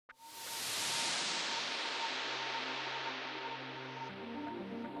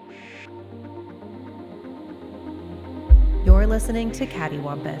You're listening to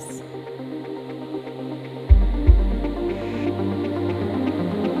Cattywampus.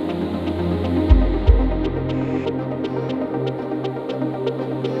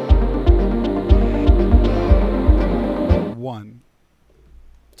 One.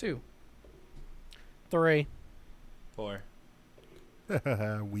 2. 3. 4.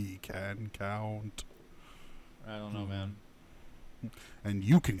 We can count. I don't know, man. And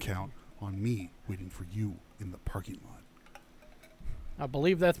you can count on me waiting for you in the parking lot. I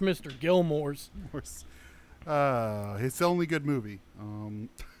believe that's Mr. Gilmore's. Of course. It's the only good movie.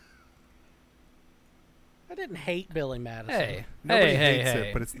 I didn't hate Billy Madison. Hey, Nobody hey, hates hey.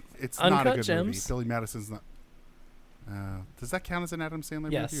 it, but it's not a Uncut good movie. Gems. Billy Madison's not. Does that count as an Adam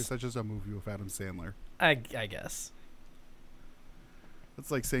Sandler Yes. movie, or is that just a movie with Adam Sandler? I guess. It's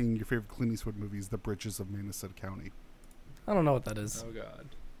like saying your favorite Clint Eastwood movie is The Bridges of Manistee County. I don't know what that is. Oh god.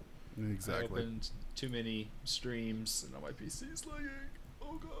 I Exactly. opened too many streams and now my PC's lagging.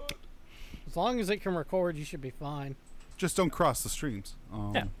 Oh god. As long as it can record, you should be fine. Just don't cross the streams.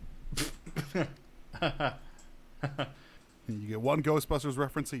 Yeah. You get one Ghostbusters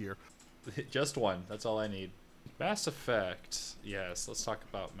reference a year. Just one. That's all I need. Mass Effect. Yes, let's talk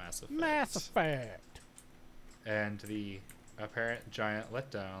about Mass Effect. Mass Effect. And the apparent giant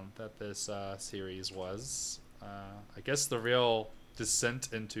letdown that this series was. I guess the real descent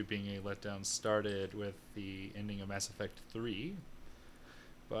into being a letdown started with the ending of Mass Effect 3.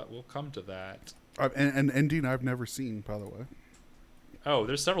 But we'll come to that. And ending I've never seen, by the way. Oh,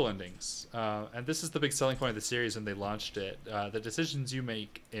 there's several endings. And this is the big selling point of the series when they launched it. The decisions you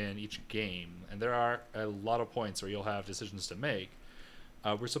make in each game, and there are a lot of points where you'll have decisions to make,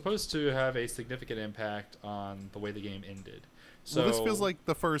 were supposed to have a significant impact on the way the game ended. So Well, this feels like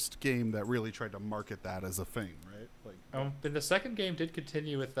the first game that really tried to market that as a thing, right? Like, but the second game did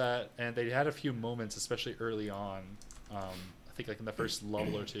continue with that, and they had a few moments, especially early on. I think like in the first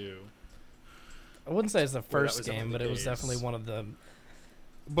level or two. I wouldn't say it's the Where that first was one of game, the but it was days. definitely one of the.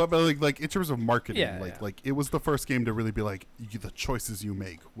 but like in terms of marketing, Yeah, like yeah. like it was the first game to really be like the choices you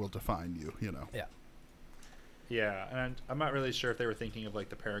make will define you. You know. Yeah. Yeah, and I'm not really sure if they were thinking of like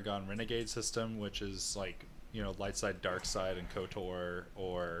the Paragon Renegade system, which is like, you know, light side, dark side, and KOTOR,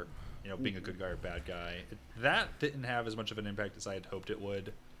 or, you know, being a good guy or bad guy. That didn't have as much of an impact as I had hoped it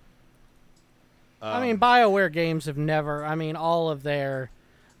would. I mean, BioWare games have never. I mean, all of their,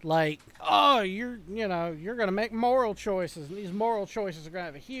 like, oh, you're gonna make moral choices, and these moral choices are gonna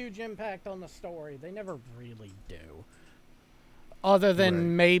have a huge impact on the story. They never really do. Other than Right.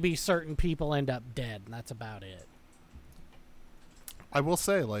 maybe certain people end up dead, and that's about it. I will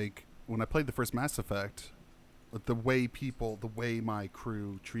say, like, when I played the first Mass Effect, the way my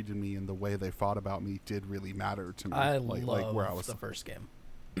crew treated me and the way they fought about me did really matter to me. I like love where I was the first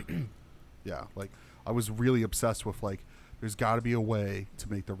game. Yeah, like I was really obsessed with like there's got to be a way to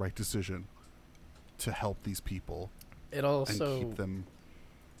make the right decision to help these people It and also keep them.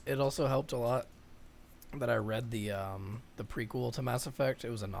 it also helped a lot that I read the prequel to Mass Effect.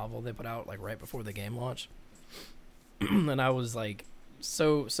 It was a novel they put out like right before the game launched, and I was like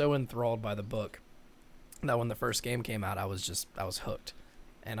so enthralled by the book that when the first game came out, I was hooked.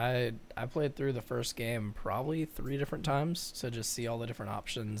 And I played through the first game probably 3 different times to just see all the different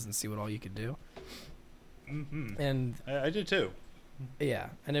options and see what all you could do. Mm-hmm. And I did too. yeah,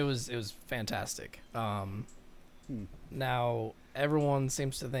 and it was fantastic. Now everyone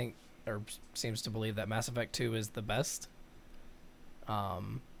seems to think or seems to believe that Mass Effect 2 is the best.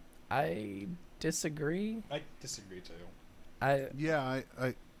 I disagree. I disagree too. Yeah,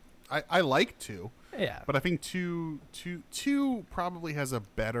 I like 2, Yeah. but I think two probably has a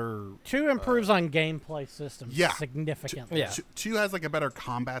better. 2 improves on gameplay systems yeah. significantly. Yeah. 2 has like a better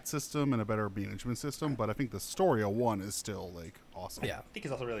combat system and a better management system, but I think the story of 1 is still like awesome. Yeah. I think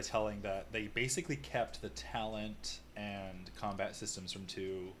it's also really telling that they basically kept the talent and combat systems from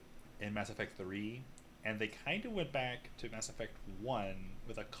 2 in Mass Effect 3, and they kind of went back to Mass Effect 1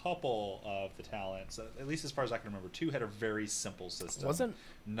 with a couple of the talents. At least as far as I can remember, 2 had a very simple system. Wasn't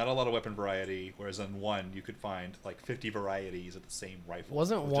Not a lot of weapon variety, whereas in 1 you could find like 50 varieties of the same rifle.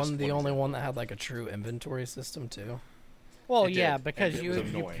 wasn't with just 1 the only example. one that had like a true inventory system too? Well, It yeah, did, because and it you,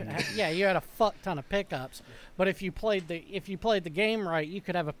 was you annoying. you had a fuck ton of pickups. But if you played the game right, you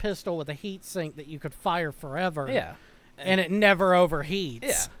could have a pistol with a heat sink that you could fire forever. Yeah. and it never overheats.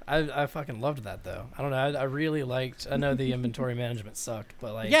 Yeah, I fucking loved that though. I don't know. I really liked. I know the inventory management sucked,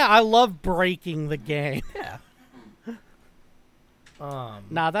 but like, Yeah, I love breaking the game. yeah.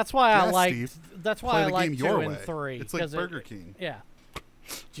 Nah, that's why I Yeah, liked. Steve. That's why Play I the like game 2 your and way. 3. It's like 'cause Burger King. Yeah.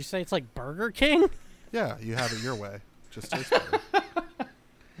 Did you say it's like Burger King? Yeah, you have it your way. Just tastes better.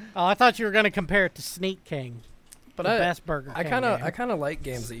 Oh, I thought you were going to compare it to Sneak King. But the best Burger King game. I kind of like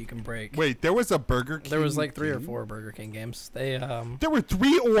games that you can break. Wait, there was a Burger King. There was like 3 or game? 4 Burger King games. They There were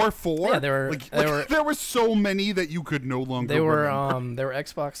 3 or 4. Yeah, there were. There were so many that you could no longer. They were remember. they were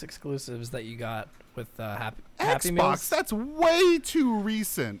Xbox exclusives that you got with Happy Xbox. Meals. That's way too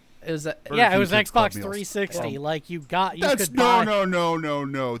recent. It was yeah, King it was Kids Xbox Club meals. 360. Well, Like you That's could buy.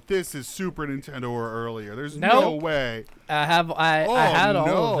 no. This is Super Nintendo or earlier. There's no Nope. way. I had all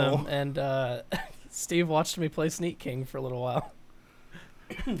no. of them, and Steve watched me play Sneak King for a little while.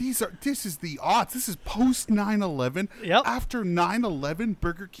 This is the odds. This is post 9/11. Yep. After 9/11,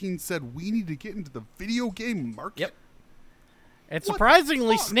 Burger King said we need to get into the video game market. Yep. And What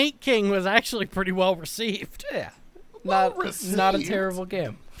surprisingly, the fuck? Sneak King was actually pretty well received. Yeah, Well not a received. terrible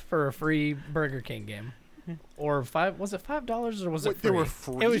game for a free Burger King game. Or was it $5 or was it Wait, free? they were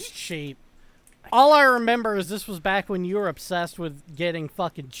free. It was cheap. All I remember is this was back when you were obsessed with getting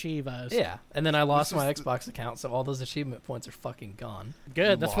fucking Chivas. Yeah, and then I lost This my is the- Xbox account, so all those achievement points are fucking gone.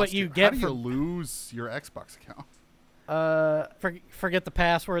 Good. That's what lost you it. get How do for you lose your Xbox account? forget the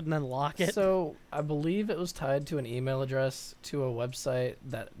password and then lock it. So I believe it was tied to an email address to a website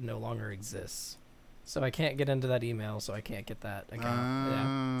that no longer exists. So I can't get into that email, so I can't get that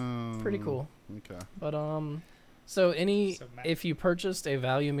account. Yeah, pretty cool. Okay. But So, if you purchased a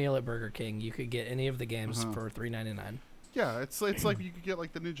value meal at Burger King, you could get any of the games Uh-huh. for $3.99. Yeah, it's like you could get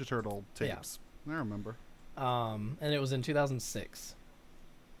like the Ninja Turtle Yeah. tapes. I remember. And it was in 2006.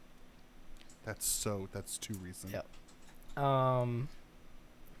 That's too recent. Yep.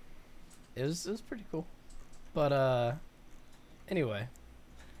 It was pretty cool. But anyway,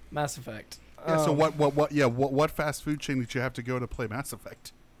 Mass Effect. Yeah, so what fast food chain did you have to go to play Mass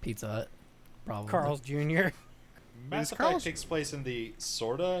Effect? Pizza Hut, probably. Carl's Jr. Mass Is Effect Carl's- takes place in the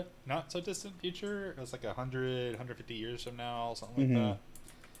sorta not so distant future. It was like 150 years from now, something like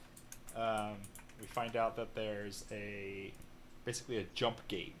that. We find out that there's basically a jump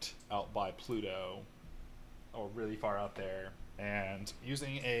gate out by Pluto, or really far out there. And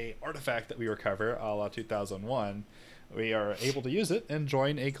using a artifact that we recover, a la 2001, we are able to use it and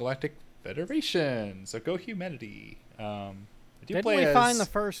join a galactic federation. So go humanity. Didn't we find the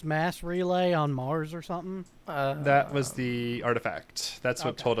first mass relay on Mars or something? That was the artifact. That's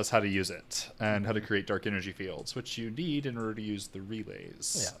what Okay. told us how to use it and how to create dark energy fields, which you need in order to use the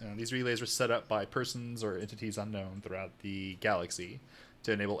relays. Yeah. And these relays were set up by persons or entities unknown throughout the galaxy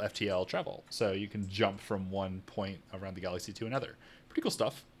to enable FTL travel. So you can jump from one point around the galaxy to another. Pretty cool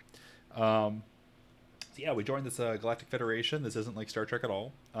stuff. So yeah, we joined this Galactic Federation. This isn't like Star Trek at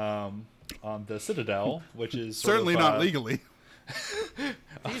all. On the Citadel, which is sort Certainly of, not legally.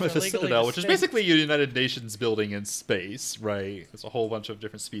 These with are the legally Citadel, which is distinct. basically a United Nations building in space, right? There's a whole bunch of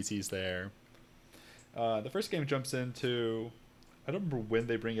different species there. The first game jumps into, I don't remember when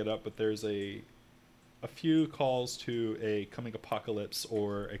they bring it up, but there's a few calls to a coming apocalypse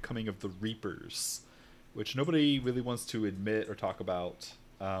or a coming of the Reapers, which nobody really wants to admit or talk about.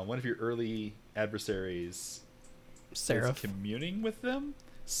 One of your early adversaries is Seraph. communing with them.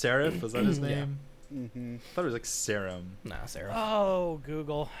 Seraph, was that his Yeah. name? I thought it was like Serum. Nah, Seraph. Oh,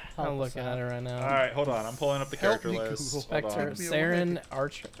 Google. I'm Help us looking out. at it right now. All right, hold on. I'm pulling up the Help character me, list. Google. Hold on. Spectre, on. Saren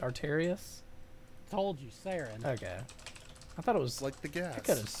Arterius. Told you, Saren. Okay. I thought it was. Like the gas. I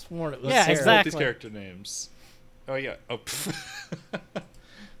could have sworn it was. Yeah, Seraph. Pull up exactly. these character names. Oh yeah. Oh.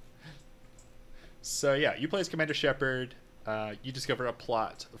 So yeah, you play as Commander Shepard. You discover a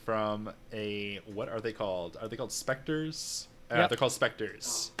plot from what are they called? Are they called Spectres? Yep. They're called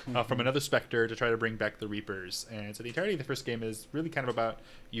Spectres. From another Spectre to try to bring back the Reapers. And so the entirety of the first game is really kind of about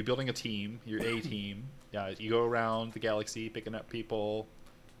you building a team, your A team. You go around the galaxy picking up people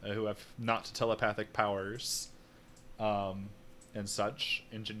who have not telepathic powers and such,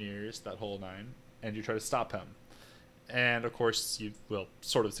 engineers, that whole nine, and you try to stop him. And of course, you will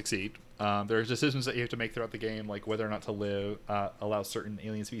sort of succeed. There are decisions that you have to make throughout the game, like whether or not to allow certain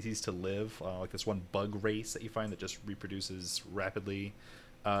alien species to live, like this one bug race that you find that just reproduces rapidly.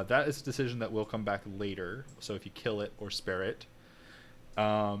 That is a decision that will come back later, so if you kill it or spare it.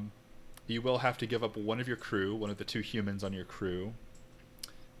 You will have to give up one of your crew, one of the 2 humans on your crew,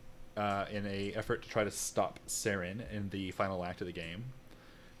 in a effort to try to stop Saren in the final act of the game.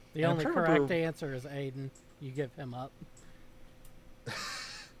 The And I'm only trying to correct remember- answer is Aiden. You give him up.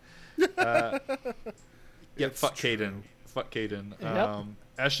 Yeah, It's fuck true. Caden. Fuck Caden. Yep.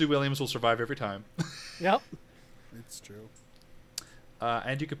 Ashley Williams will survive every time. Yep. It's true.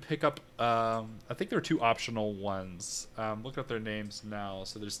 And you could pick up, I think there are 2 optional ones. Look up their names now.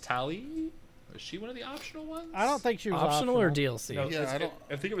 So there's Tally. Is she one of the optional ones? I don't think she was Optional or optional. DLC? No, Yeah,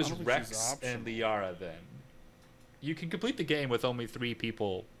 I think it was I don't think she's Rex optional. and Liara then. You can complete the game with only 3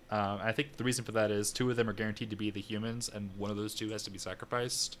 people I think the reason for that is 2 of them are guaranteed to be the humans, and one of those 2 has to be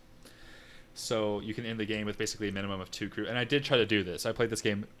sacrificed. So you can end the game with basically a minimum of 2 crew. And I did try to do this. I played this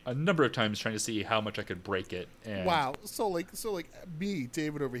game a number of times trying to see how much I could break it. And Wow. So like me,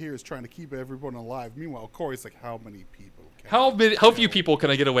 David over here is trying to keep everyone alive. Meanwhile, Corey's like, how many people? How few people can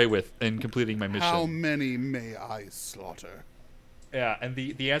I get away with in completing my mission? How many may I slaughter? Yeah, and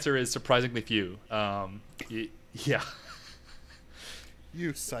the answer is surprisingly few. Yeah.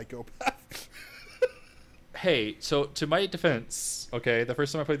 You psychopath. Hey, so to my defense, okay, the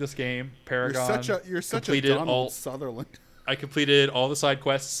first time I played this game, Paragon You're such a completed Donald Sutherland. I completed all the side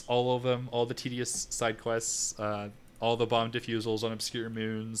quests, all of them, all the tedious side quests, all the bomb defusals on obscure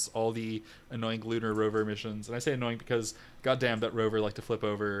moons, all the annoying lunar rover missions. And I say annoying because, goddamn, that rover liked to flip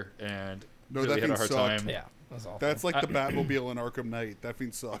over and No, really that had a thing hard sucked. time. Yeah, that's awful. That's like the Batmobile in Arkham Knight. That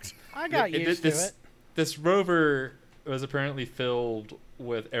thing sucked. I got used to it. This rover was apparently filled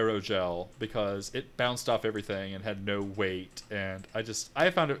with aerogel because it bounced off everything and had no weight, and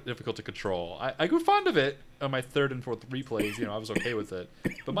I found it difficult to control. I grew fond of it on my 3rd and 4th replays. I was okay with it,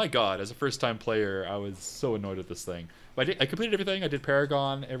 but my god, as a first-time player, I was so annoyed at this thing. But I completed everything. I did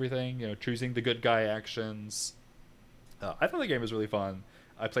Paragon, everything. Choosing the good guy actions. I thought the game was really fun.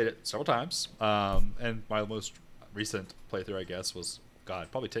 I played it several times, and my most recent playthrough, I guess, was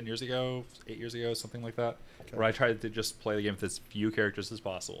probably 10 years ago, 8 years ago, something like that, where I tried to just play the game with as few characters as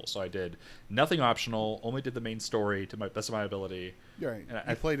possible. So I did nothing optional, only did the main story to my best of my ability. Right. And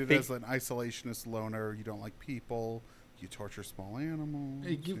I played it as an isolationist loner. You don't like people. You torture small animals.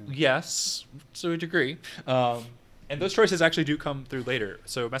 Yes, to a degree. And those choices actually do come through later.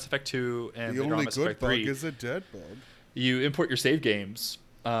 So Mass Effect 2 and the later on only Mass good Effect bug 3, is a dead bug. you import your save games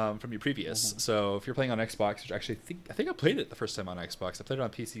from your previous. So if you're playing on Xbox, which actually I think I played it the first time on Xbox. I played it on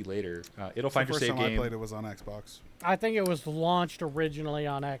PC later. It'll find your save game. The first time I played it was on Xbox. I think it was launched originally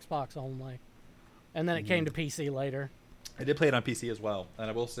on Xbox only, and then it came to PC later. I did play it on PC as well, and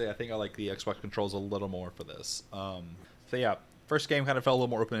I will say I think I like the Xbox controls a little more for this. So yeah, first game kind of felt a little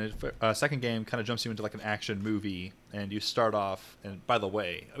more open. Second game kind of jumps you into like an action movie, and you start off. And by the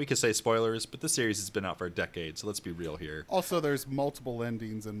way, we could say spoilers, but this series has been out for a decade, so let's be real here. Also, there's multiple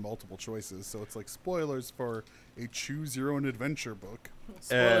endings and multiple choices, so it's like spoilers for a choose your own adventure book.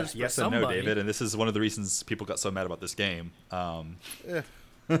 Spoilers for Yes and no, somebody. David, and this is one of the reasons people got so mad about this game.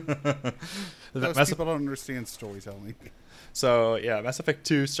 Those people don't understand storytelling. So yeah, Mass Effect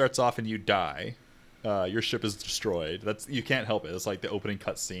 2 starts off and you die. Your ship is destroyed. You can't help it. It's like the opening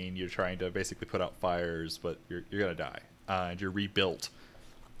cutscene. You're trying to basically put out fires, but you're gonna die, and you're rebuilt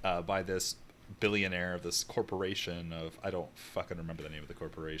by this billionaire of this corporation of I don't fucking remember the name of the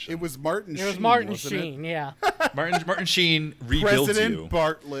corporation. It was Martin Sheen. It was Martin wasn't Sheen, yeah. Martin Sheen rebuilds President you.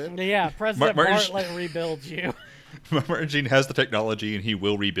 Bartlett. Yeah, President Martin Bartlett rebuilds you. Martin Sheen has the technology and he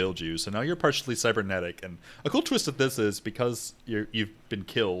will rebuild you. So now you're partially cybernetic. And a cool twist of this is because you've been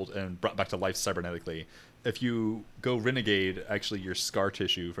killed and brought back to life cybernetically, if you go renegade, actually your scar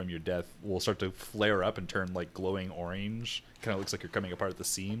tissue from your death will start to flare up and turn like glowing orange. Kind of looks like you're coming apart at the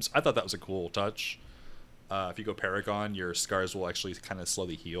seams. I thought that was a cool touch. If you go Paragon, your scars will actually kind of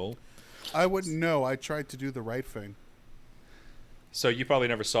slowly heal. I wouldn't know. I tried to do the right thing. So you probably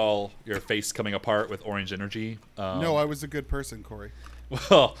never saw your face coming apart with orange energy. No, I was a good person, Corey.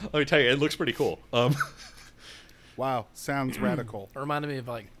 Well, let me tell you, it looks pretty cool. Wow, sounds radical. It reminded me of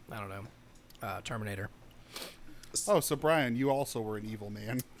like, I don't know, Terminator. Oh, so Brian, you also were an evil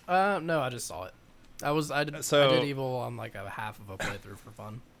man. No, I just saw it. I did evil on like a half of a playthrough for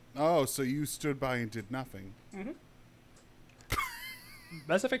fun. Oh, so you stood by and did nothing.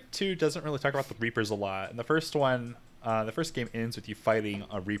 Mass Effect 2 doesn't really talk about the Reapers a lot. And the first one, the first game ends with you fighting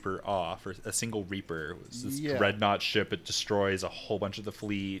a Reaper off, or a single Reaper. It's this dreadnought ship. It destroys a whole bunch of the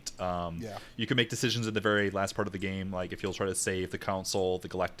fleet. You can make decisions in the very last part of the game, like if you'll try to save the Council, the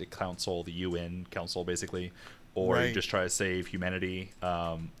Galactic Council, the UN Council, basically, or you just try to save humanity.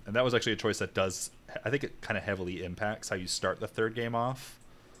 And that was actually a choice that does, I think it kind of heavily impacts how you start the third game off,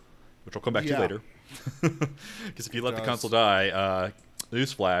 which we'll come back to later. Because if you let the Council die,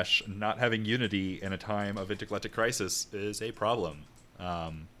 newsflash, not having unity in a time of intergalactic crisis is a problem.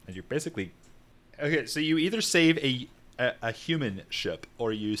 And you're basically... Okay, so you either save a human ship,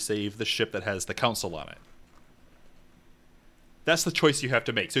 or you save the ship that has the Council on it. That's the choice you have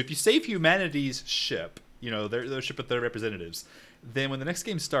to make. So if you save humanity's ship, their ship with their representatives, then when the next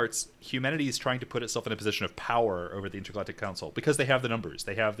game starts, humanity is trying to put itself in a position of power over the Intergalactic Council, because they have the numbers.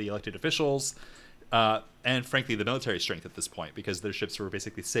 They have the elected officials, and frankly, the military strength at this point, because their ships were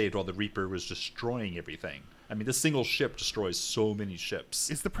basically saved while the Reaper was destroying everything. I mean, this single ship destroys so many ships.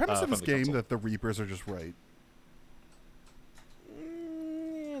 Is the premise of this game that the Reapers are just right?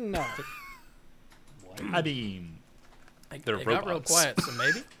 No. I mean, they're It got real robots. quiet, so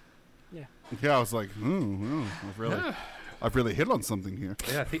maybe. Yeah, I was like, I've really hit on something here.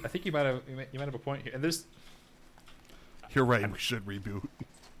 Yeah, I think you might have a point here. And there's You're right. We should reboot.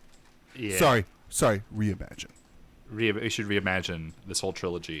 yeah. Sorry. Reimagine. We should reimagine this whole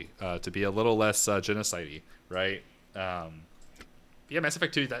trilogy to be a little less genocide-y, right? Yeah, Mass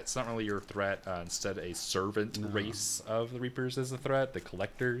Effect 2, that's not really your threat. Instead, a servant race of the Reapers is the threat, the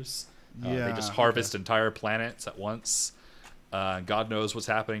Collectors. They just harvest entire planets at once. God knows what's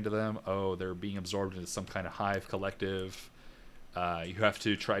happening to them. Oh, they're being absorbed into some kind of hive collective. You have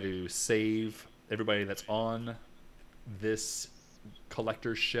to try to save everybody that's on this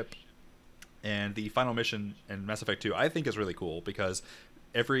collector ship. And the final mission in Mass Effect 2, I think, is really cool because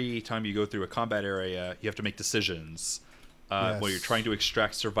every time you go through a combat area, you have to make decisions where you're trying to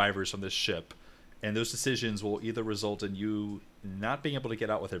extract survivors from this ship. And those decisions will either result in you not being able to get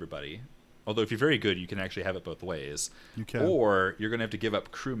out with everybody, although if you're very good, you can actually have it both ways. You can. Or you're going to have to give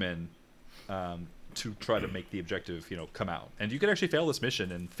up crewmen to try to make the objective, come out. And you can actually fail this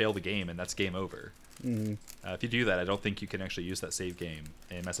mission and fail the game, and that's game over. Mm-hmm. If you do that, I don't think you can actually use that save game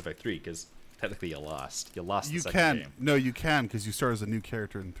in Mass Effect 3 because technically you lost. You lost the second game. No, you can because you start as a new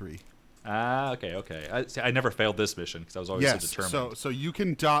character in 3. Okay. I never failed this mission because I was always so determined. So you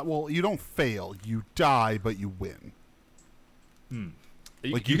can die. Well, you don't fail. You die, but you win.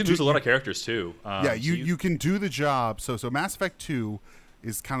 Like you can lose a lot of characters too. You can do the job. So Mass Effect 2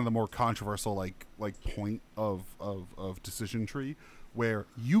 is kind of the more controversial like point of decision tree where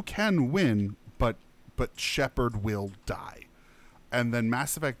you can win, but Shepard will die. And then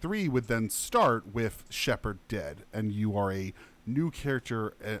Mass Effect 3 would then start with Shepard dead, and you are a new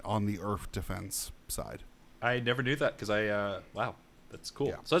character on the Earth defense side. I never knew that because wow, that's cool.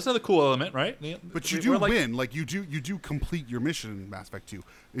 Yeah. So that's another cool element, right? But you do win, like you do complete your mission in Mass Effect 2.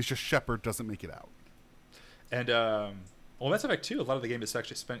 It's just Shepard doesn't make it out. And Mass Effect 2, a lot of the game is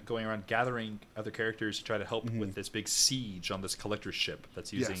actually spent going around gathering other characters to try to help with this big siege on this collector ship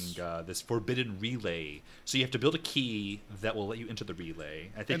that's using this forbidden relay. So you have to build a key that will let you into the relay.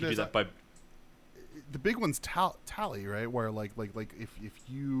 I think you do that by... The big one's Tali, right? Where like if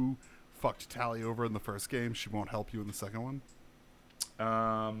you fucked Tali over in the first game, she won't help you in the second one?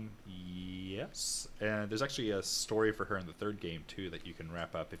 Yes. And there's actually a story for her in the third game, too, that you can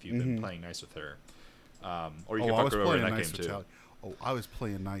wrap up if you've been playing nice with her. Or you can fuck her over in that game too. Tali. Oh, I was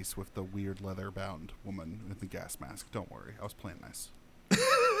playing nice with the weird leather-bound woman with the gas mask. Don't worry, I was playing nice.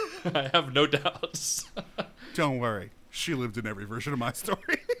 I have no doubts. Don't worry, she lived in every version of my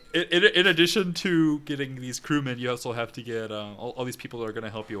story. in addition to getting these crewmen, you also have to get all these people that are going to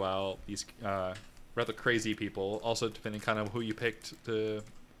help you out. These rather crazy people. Also, depending kind of who you picked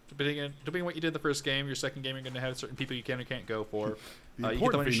depending on what you did in the first game, your second game, you're going to have certain people you can or can't go for. You get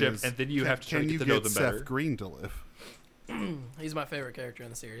them on your ship, and then you have to try to get to know them better. Seth Green to live? He's my favorite character in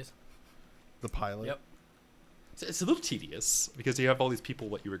the series. The pilot? Yep. It's a little tedious because you have all these people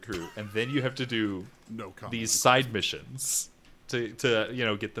that you recruit, and then you have to do these side missions to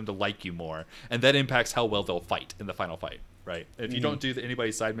get them to like you more, and that impacts how well they'll fight in the final fight, right? If you don't do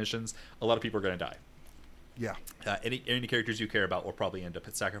anybody's side missions, a lot of people are going to die. Yeah. Any characters you care about will probably end up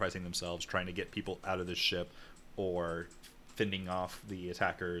sacrificing themselves trying to get people out of this ship or fending off the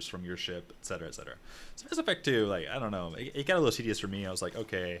attackers from your ship, etc., etc. So Mass Effect 2, I don't know, it got a little tedious for me. I was like,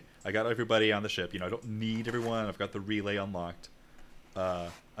 okay, I got everybody on the ship. I don't need everyone. I've got the relay unlocked.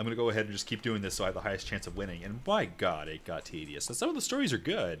 I'm going to go ahead and just keep doing this so I have the highest chance of winning. And by God, it got tedious. And some of the stories are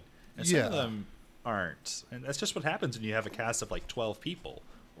good, and some of them aren't. And that's just what happens when you have a cast of 12 people.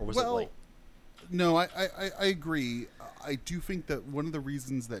 Or was it No, I agree. I do think that one of the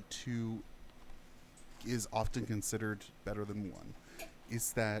reasons that 2 is often considered better than 1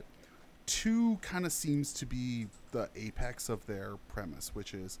 is that 2 kind of seems to be the apex of their premise,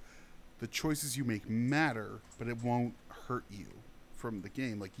 which is the choices you make matter, but it won't hurt you from the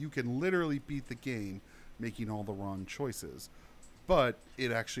game. Like, you can literally beat the game making all the wrong choices, but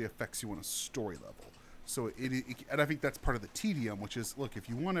it actually affects you on a story level. So and I think that's part of the tedium, which is, look, if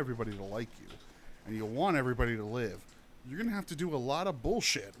you want everybody to like you and you want everybody to live, you're going to have to do a lot of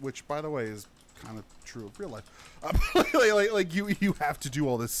bullshit, which, by the way, is kind of true of real life. You have to do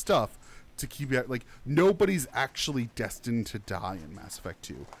all this stuff to keep it. Nobody's actually destined to die in Mass Effect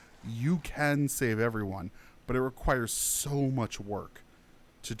 2. You can save everyone, but it requires so much work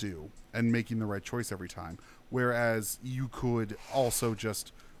to do and making the right choice every time. Whereas you could also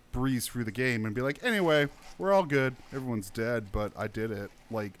just breeze through the game and be like, anyway, we're all good. Everyone's dead, but I did it.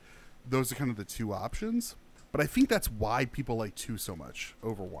 Those are kind of the 2 options. But I think that's why people like 2 so much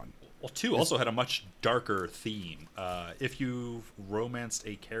over 1. Well, 2 also had a much darker theme. If you romanced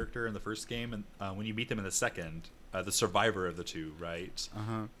a character in the first game, and when you meet them in the second, the survivor of the 2, right?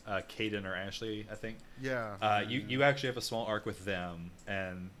 Caden or Ashley, I think. Yeah. You actually have a small arc with them,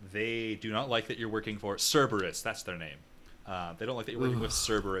 and they do not like that you're working for Cerberus. That's their name. They don't like that you're working with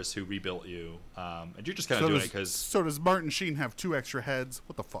Cerberus, who rebuilt you. And you're just kind of doing it because... So does Martin Sheen have 2 extra heads?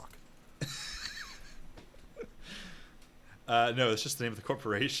 What the fuck? No, it's just the name of the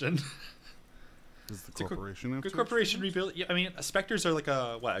corporation. Does the corporation have Good 2 corporation rebuilt. Yeah, I mean, Spectres are like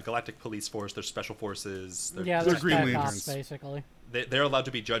a galactic police force. They're special forces. They're Green Spec Lanterns. Ops, basically. They're allowed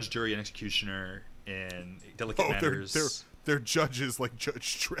to be judge, jury, and executioner in delicate matters. They're judges like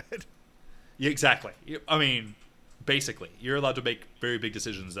Judge Dredd. Yeah, exactly. I mean, basically, you're allowed to make very big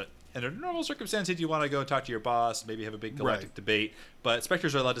decisions that, in a normal circumstances, you want to go and talk to your boss, maybe have a big galactic debate. But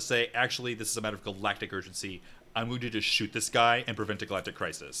Spectres are allowed to say, actually, this is a matter of galactic urgency. I'm going to just shoot this guy and prevent a galactic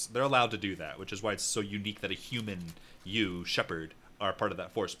crisis. They're allowed to do that, which is why it's so unique that a human, Shepard, are part of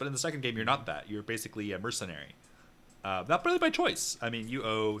that force. But in the second game, you're not that. You're basically a mercenary. Not really by choice. I mean, you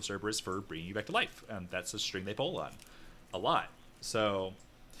owe Cerberus for bringing you back to life, and that's a string they pull on a lot. So,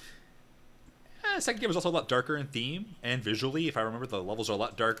 the second game was also a lot darker in theme and visually. If I remember, the levels are a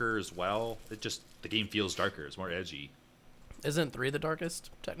lot darker as well. The game feels darker. It's more edgy. Isn't 3 the darkest,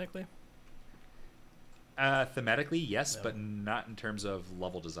 technically? Thematically, yes, but not in terms of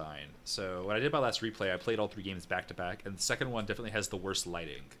level design. So when I did my last replay, I played all 3 games back to back, and the second one definitely has the worst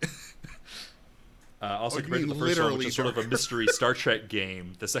lighting. Also, compared to the first one, which is sort of a mystery Star Trek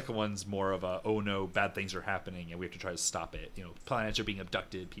game, the second one's more of a, oh no, bad things are happening, and we have to try to stop it. Planets are being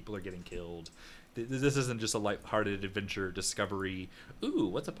abducted, people are getting killed. This isn't just a lighthearted adventure discovery. Ooh,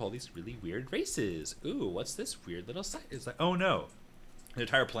 what's up all these really weird races? Ooh, what's this weird little site? It's like, oh no. The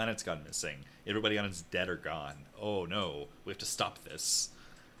entire planet's gone missing. Everybody on it's dead or gone. Oh no, we have to stop this.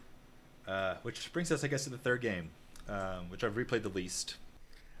 Which brings us, I guess, to the third game, which I've replayed the least.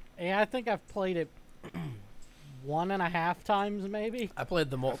 Yeah, I think I've played it 1.5 times, maybe. I played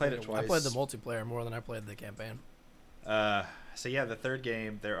the played it twice. I played the multiplayer more than I played the campaign. So yeah, the third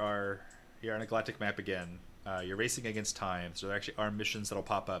game, you're on a galactic map again. You're racing against time, so there actually are missions that'll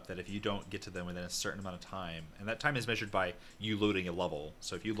pop up that if you don't get to them within a certain amount of time, and that time is measured by you loading a level.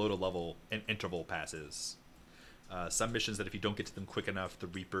 So if you load a level, an interval passes. Some missions that if you don't get to them quick enough, the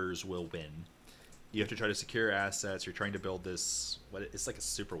Reapers will win. You have to try to secure assets. You're trying to build this. It's like a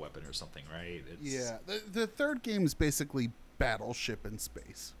super weapon or something, right? Yeah, the third game is basically Battleship in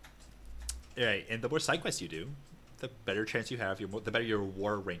space. Right, and the more side quests you do, the better chance you have. The better your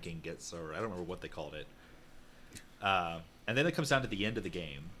war ranking gets, or I don't remember what they called it. And then it comes down to the end of the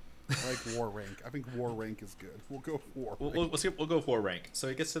game. I like war rank. I think war rank is good. We'll go war rank. We'll go war rank. So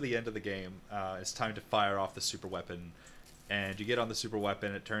it gets to the end of the game. It's time to fire off the super weapon. And you get on the super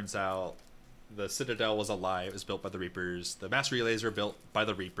weapon. It turns out the Citadel was a lie. It was built by the Reapers. The mass relays are built by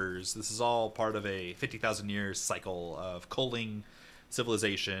the Reapers. This is all part of a 50,000 year cycle of culling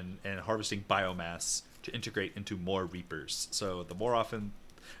civilization and harvesting biomass to integrate into more Reapers. So the more often...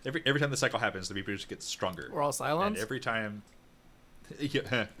 Every time the cycle happens, the Reapers get stronger. We're all Cylons? And every time...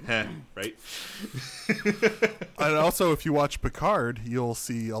 right? And also, if you watch Picard, you'll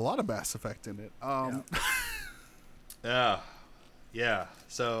see a lot of Mass Effect in it. Yeah.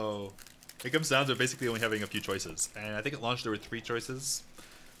 So it comes down to basically only having a few choices. And I think at launch there were 3 choices.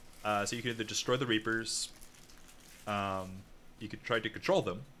 So you could either destroy the Reapers, you could try to control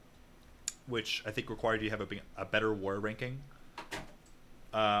them, which I think required you to have a better war ranking.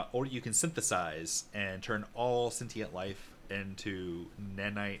 Or you can synthesize and turn all sentient life into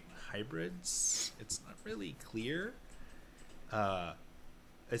nanite hybrids. It's not really clear.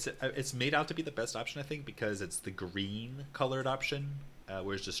 It's made out to be the best option, I think, because it's the green colored option,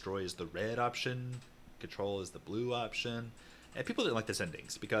 whereas destroy is the red option, control is the blue option. And people didn't like this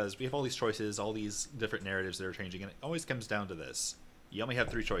endings because we have all these choices, all these different narratives that are changing, and it always comes down to this: you only have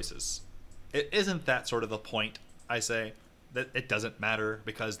 3 choices. It isn't that sort of the point, I say. That it doesn't matter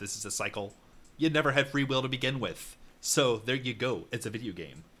because this is a cycle. You never had free will to begin with. So there you go. It's a video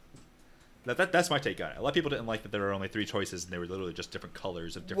game. That's my take on it. A lot of people didn't like that there were only 3 choices and they were literally just different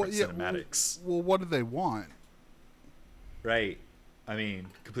colors of different cinematics. Well, what do they want? Right. I mean,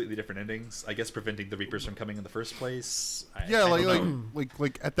 completely different endings. I guess preventing the Reapers from coming in the first place.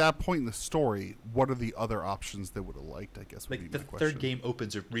 Like at that point in the story, what are the other options they would have liked? I guess would be my question. The third game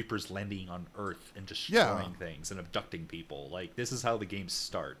opens with Reapers landing on Earth and destroying things and abducting people. Like, this is how the game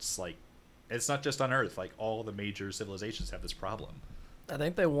starts. Like, it's not just on Earth. Like, all the major civilizations have this problem. I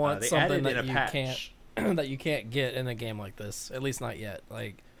think they want something that you can't that you can't get in a game like this. At least not yet.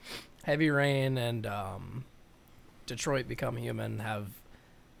 Like Heavy Rain and Detroit Become Human have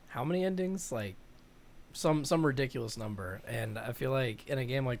how many endings? Like some ridiculous number. And I feel like in a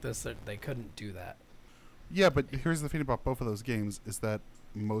game like this, that they couldn't do that. Yeah, but here's the thing about both of those games is that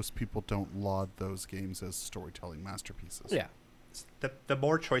most people don't laud those games as storytelling masterpieces. Yeah. The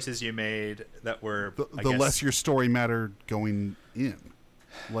more choices you made that were The less your story mattered going in.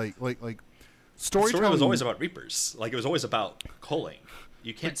 Like storytelling story was always about Reapers. Like, it was always about culling.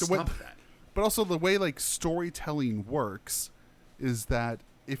 You can't stop that. But also the way like storytelling works is that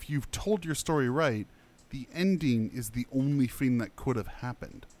if you've told your story right, the ending is the only thing that could have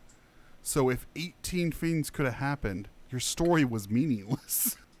happened. So if 18 things could have happened, your story was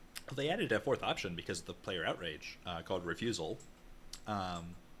meaningless. Well, they added a fourth option because of the player outrage called Refusal,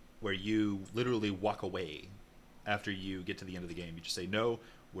 where you literally walk away after you get to the end of the game. You just say, no,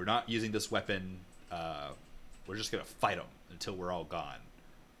 we're not using this weapon. We're just going to fight them until we're all gone.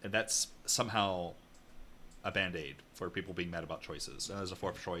 And that's somehow a Band-Aid for people being mad about choices. As a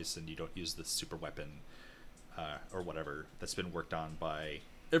fourth choice, and you don't use the super weapon or whatever that's been worked on by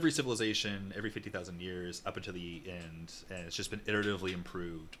every civilization, every 50,000 years, up until the end. And it's just been iteratively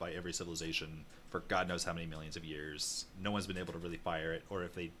improved by every civilization for God knows how many millions of years. No one's been able to really fire it, or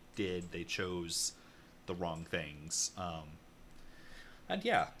if they did, they chose the wrong things. And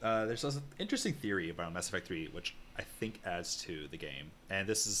yeah, there's an interesting theory about Mass Effect 3, which I think adds to the game. And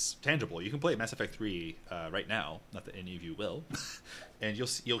this is tangible. You can play Mass Effect 3 right now, not that any of you will, and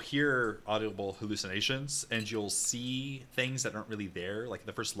you'll hear audible hallucinations, and you'll see things that aren't really there. Like in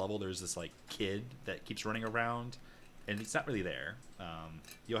the first level, there's this like kid that keeps running around, and he's not really there.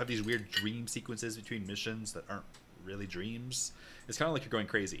 You'll have these weird dream sequences between missions that aren't really dreams. It's kind of like you're going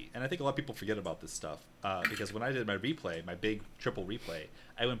crazy. And I think a lot of people forget about this stuff because when I did my replay, my big triple replay,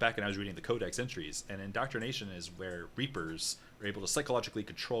 I went back and I was reading the codex entries, and indoctrination is where Reapers are able to psychologically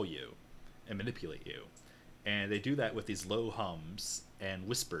control you and manipulate you. And they do that with these low hums and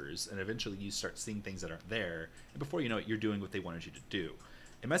whispers, and eventually you start seeing things that aren't there, and before you know it, you're doing what they wanted you to do.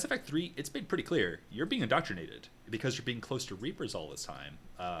 In Mass Effect 3, it's made pretty clear you're being indoctrinated because you're being close to Reapers all this time.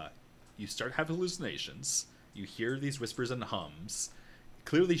 You start having hallucinations. You hear these whispers and hums.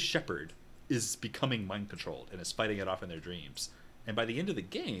 Clearly, Shepard is becoming mind-controlled and is fighting it off in their dreams. And by the end of the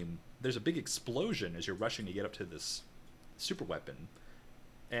game, there's a big explosion as you're rushing to get up to this super weapon.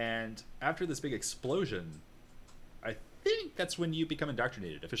 And after this big explosion, I think that's when you become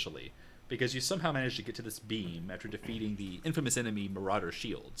indoctrinated officially, because you somehow manage to get to this beam after defeating the infamous enemy Marauder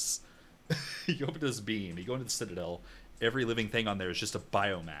Shields. You go up to this beam, you go into the Citadel. Every living thing on there is just a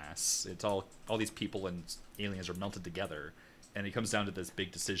biomass. It's all these people and aliens are melted together, and it comes down to this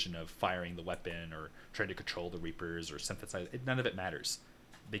big decision of firing the weapon or trying to control the Reapers or synthesize. None of it matters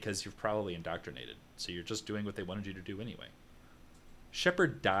because you're probably indoctrinated. So you're just doing what they wanted you to do anyway.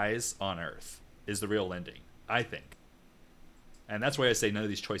 Shepard dies on Earth is the real ending, I think. And that's why I say none of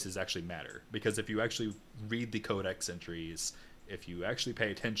these choices actually matter, because if you actually read the codex entries, if you actually pay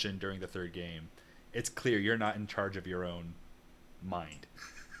attention during the third game, it's clear you're not in charge of your own mind.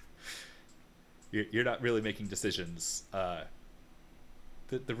 You're not really making decisions.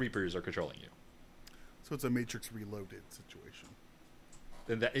 The Reapers are controlling you. So it's a Matrix Reloaded situation.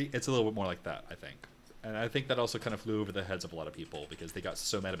 And it's a little bit more like that, I think. And I think that also kind of flew over the heads of a lot of people because they got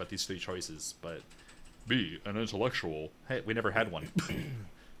so mad about these three choices. But be an intellectual. Hey, we never had one.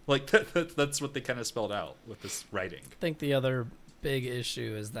 Like that's what they kind of spelled out with this writing. I think the other big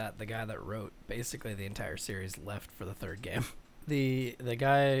issue is that the guy that wrote basically the entire series left for the third game. The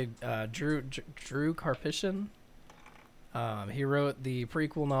guy Drew Karpyshyn, he wrote the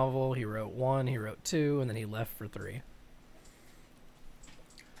prequel novel. He wrote 1, he wrote 2, and then he left for 3.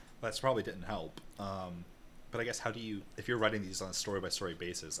 That's probably didn't help. But I guess how do you, if you're writing these on a story by story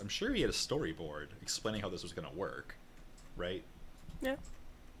basis, I'm sure he had a storyboard explaining how this was going to work, right? Yeah.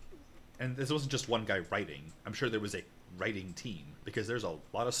 And this wasn't just one guy writing. I'm sure there was a writing team because there's a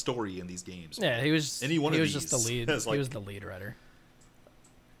lot of story in these games. Yeah, he was. Any one he of was these just the lead. like, he was the lead writer.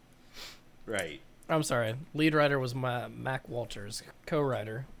 Right. I'm sorry. Lead writer was Mac Walters.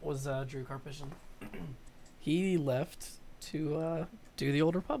 Co-writer was Drew Karpyshyn. He left to do the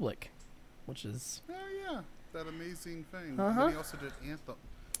Old Republic, which is. Oh yeah, that amazing thing. Uh-huh. And then he also did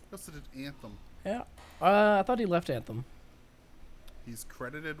Anthem. Yeah. I thought he left Anthem. He's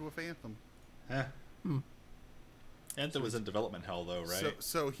credited with Anthem. Anthem was in development hell though, right?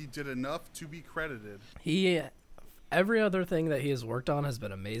 So he did enough to be credited. Every other thing that he has worked on has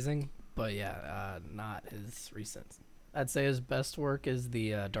been amazing, but yeah, not his recent. I'd say his best work is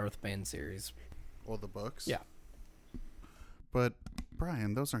the Darth Bane series. Or the books. Yeah. But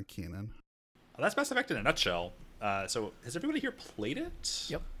Brian, those aren't canon. Well, that's Mass Effect in a nutshell. So has everybody here played it?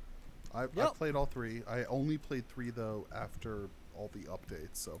 Yep. I played all 3. I only played 3 though after all the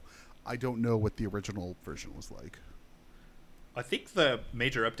updates, so I don't know what the original version was like. I think the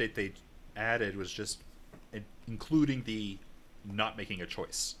major update they added was just including the not making a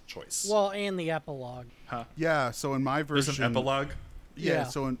choice. Well, and the epilogue. Huh? Yeah. So in my version, There's an epilogue. Yeah.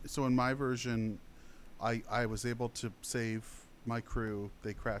 So in my version, I was able to save my crew.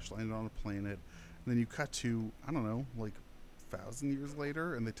 They crash landed on a planet, and then you cut to, I don't know, like 1,000 years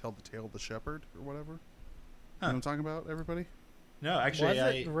later, and they tell the tale of the shepherd or whatever. You know what I'm talking about, everybody? No, actually,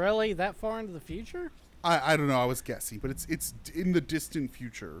 Was it really that far into the future? I don't know. I was guessing, but it's in the distant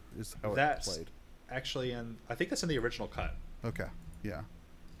future is how that's it played. actually, and I think that's in the original cut. Okay. Yeah.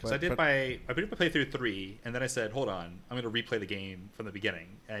 Because I did my playthrough 3, and then I said, hold on, I'm going to replay the game from the beginning.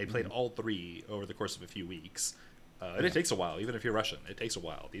 And I played all 3 over the course of a few weeks. And it takes a while, even if you're Russian. It takes a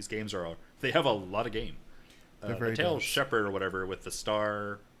while. These games they have a lot of game. The Tale of Shepherd or whatever with the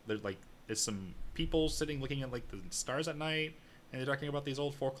star, there's some people sitting looking at like the stars at night, and they're talking about these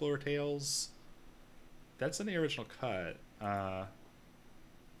old folklore tales. That's in the original cut.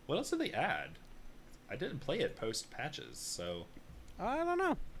 What else did they add? I didn't play it post patches, so I don't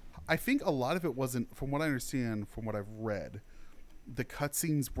know. I think a lot of it wasn't, from what I understand, from what I've read, the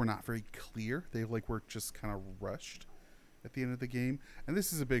cutscenes were not very clear. They were just kind of rushed at the end of the game. And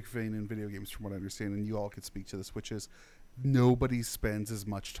this is a big thing in video games, from what I understand, and you all could speak to this, which is nobody spends as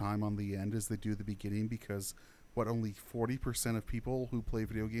much time on the end as they do the beginning, because only 40% of people who play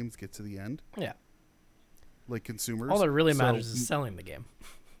video games get to the end. Yeah. Like consumers. All that really matters is selling the game.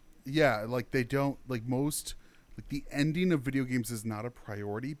 Yeah, they don't, the ending of video games is not a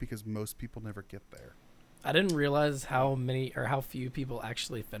priority because most people never get there. I didn't realize how many or how few people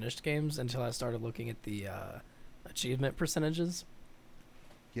actually finished games until I started looking at the achievement percentages.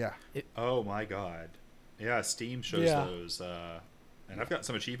 Yeah. Oh my god. Yeah, Steam shows those. And I've got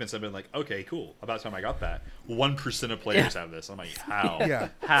some achievements. I've been like, okay, cool. About the time I got that, 1% of players have this. I'm like, how? Yeah.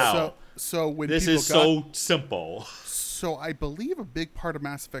 How? So when this is so simple. So I believe a big part of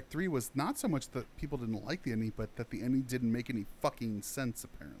Mass Effect 3 was not so much that people didn't like the ending, but that the ending didn't make any fucking sense,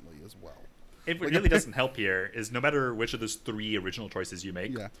 apparently, as well. It really doesn't help here, is no matter which of those 3 original choices you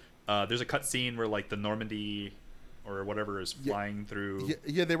make, there's a cutscene where, the Normandy or whatever is flying through.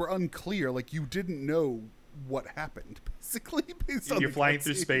 Yeah, they were unclear. You didn't know what happened, basically, based on you're flying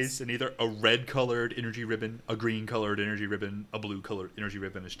through space, and either a red-colored energy ribbon, a green-colored energy ribbon, a blue-colored energy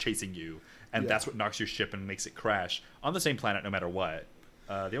ribbon is chasing you, and that's what knocks your ship and makes it crash on the same planet no matter what.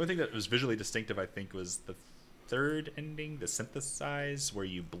 The only thing that was visually distinctive, I think, was the third ending, the synthesize, where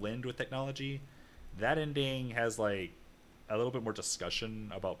you blend with technology. That ending has a little bit more discussion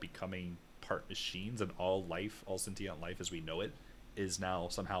about becoming part machines, and all sentient life as we know it is now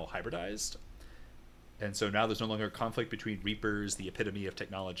somehow hybridized. And so now there's no longer conflict between Reapers, the epitome of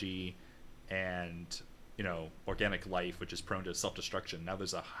technology, and organic life, which is prone to self-destruction. Now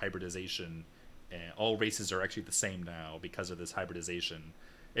there's a hybridization, and all races are actually the same now because of this hybridization.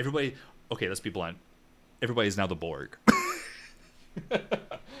 Everybody, okay, let's be blunt. Everybody is now the Borg.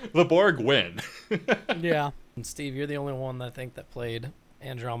 The Borg win. Yeah. And Steve, you're the only one that I think that played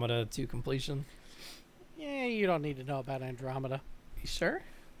Andromeda to completion. Yeah, you don't need to know about Andromeda. You sure?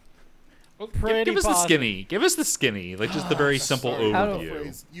 Give us the skinny. Give us the skinny. Just the very simple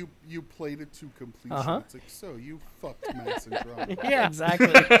overview. You played it to completion. It's so you fucked Mass Andromeda. Yeah,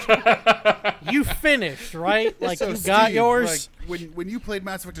 exactly. You finished, right? So you got Steve, yours. When you played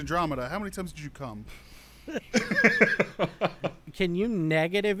Mass Effect Andromeda, how many times did you come? Can you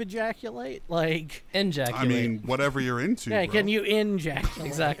negative ejaculate? Injaculate. I mean, whatever you're into. Yeah, bro. can you injaculate?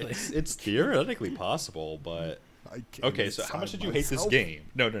 Exactly. It's theoretically possible, but okay. So how much did you hate this game?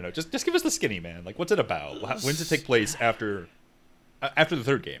 No. Just give us the skinny, man. What's it about? When does it take place after the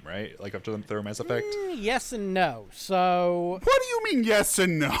third game, right? After the third Mass Effect? Yes and no. So what do you mean yes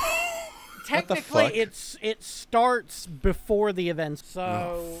and no? Technically, it starts before the events. So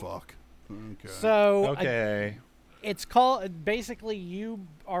oh fuck. Okay. So okay. It's called, basically, you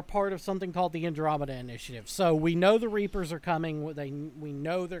are part of something called the Andromeda Initiative. So we know the Reapers are coming. We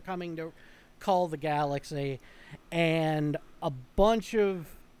know they're coming to cull the galaxy, and a bunch of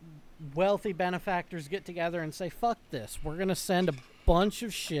wealthy benefactors get together and say, fuck this. We're going to send a bunch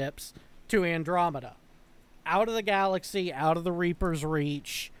of ships to Andromeda. Out of the galaxy, out of the Reapers'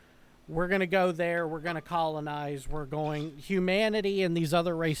 reach. We're going to go there. We're going to colonize. Humanity and these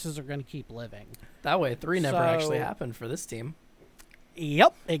other races are going to keep living. That way, 3 never actually happened for this team.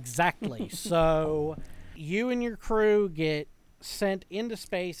 Yep, exactly. So you and your crew get sent into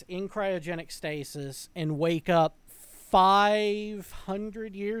space in cryogenic stasis and wake up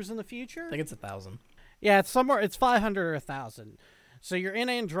 500 years in the future? I think it's 1,000. Yeah, it's 500 or 1,000. So you're in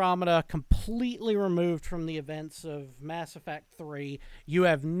Andromeda, completely removed from the events of Mass Effect 3. You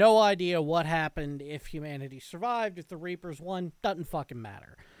have no idea what happened, if humanity survived, if the Reapers won, doesn't fucking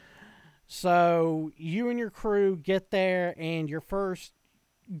matter. So you and your crew get there, and your first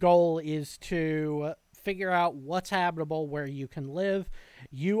goal is to figure out what's habitable where you can live.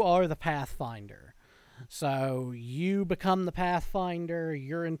 You are the Pathfinder. So you become the Pathfinder.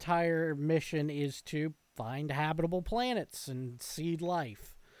 Your entire mission is to find habitable planets and seed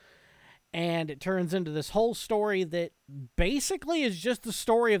life. And it turns into this whole story that basically is just the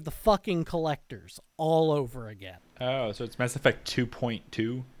story of the fucking collectors all over again. Oh, so it's Mass Effect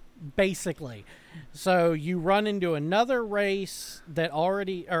 2.2? Basically. So you run into another race that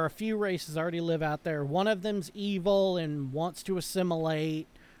already, or a few races already live out there. One of them's evil and wants to assimilate,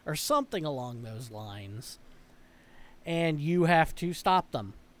 or something along those lines. And you have to stop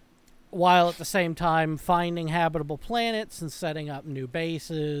them, while at the same time finding habitable planets and setting up new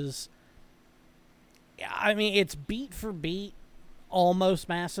bases. I mean, it's beat for beat almost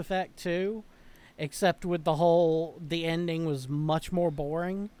Mass Effect 2, except with the ending was much more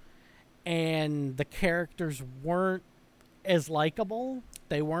boring, and the characters weren't as likable.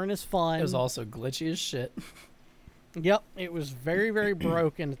 They weren't as fun. It was also glitchy as shit. Yep, it was very, very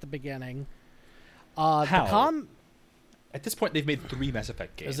broken at the beginning. How? At this point, they've made 3 Mass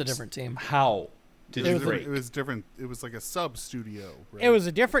Effect games. It was a different team. How did it break? It was different. It was like a sub studio. Right? It was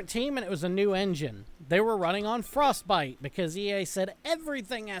a different team, and it was a new engine. They were running on Frostbite because EA said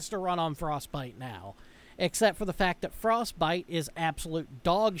everything has to run on Frostbite now, except for the fact that Frostbite is absolute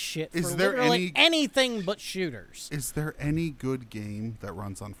dog shit for literally anything but shooters. Is there any good game that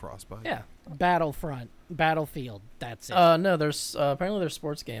runs on Frostbite? Yeah. Battlefield, that's it. No, there's apparently there's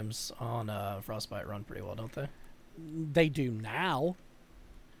sports games on Frostbite run pretty well, don't they? They do now,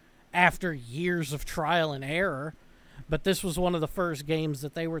 after years of trial and error. But this was one of the first games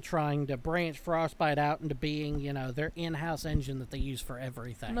that they were trying to branch Frostbite out into being, their in-house engine that they use for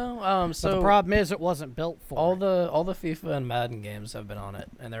everything. No, so but the problem is it wasn't built for all it. the FIFA and Madden games have been on it,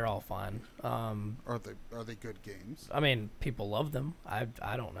 and they're all fine. Are they good games? I mean, people love them. I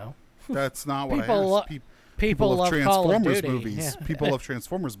don't know. That's not what People I asked. People love Call of Transformers Duty. movies. Yeah. People love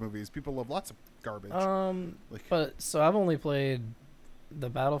Transformers movies. People love lots of garbage. But so I've only played the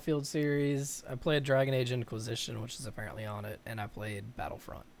Battlefield series. I played Dragon Age Inquisition, which is apparently on it, and I played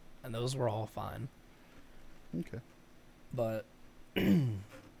Battlefront, and those were all fine. Okay. But no,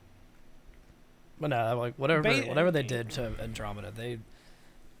 like whatever they did to Andromeda,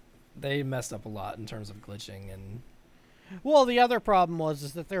 they messed up a lot in terms of glitching and. Well, the other problem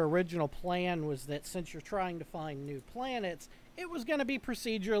was that their original plan was that since you're trying to find new planets, it was going to be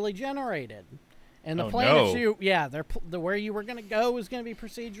procedurally generated. And the planets where you were going to go was going to be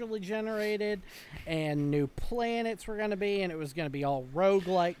procedurally generated, and new planets were going to be, and it was going to be all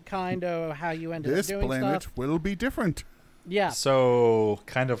roguelike kind of how you ended up doing stuff. This planet will be different. Yeah. So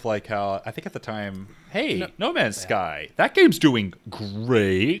kind of like how I think at the time, No Man's Sky, that game's doing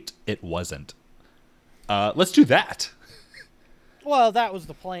great. It wasn't. Let's do that. Well, that was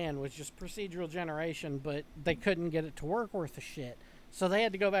the plan, was just procedural generation, but they couldn't get it to work worth a shit. So they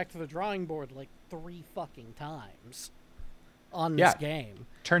had to go back to the drawing board like 3 fucking times on this game.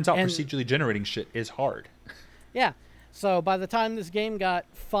 Turns out procedurally generating shit is hard. Yeah. So by the time this game got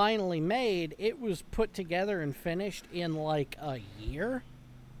finally made, it was put together and finished in like a year.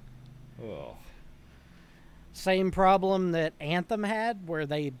 Oh. Same problem that Anthem had, where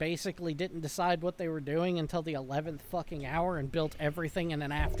they basically didn't decide what they were doing until the 11th fucking hour and built everything in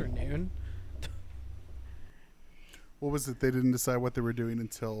an afternoon. What was it? They didn't decide what they were doing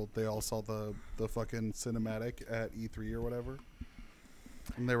until they all saw the fucking cinematic at E3 or whatever.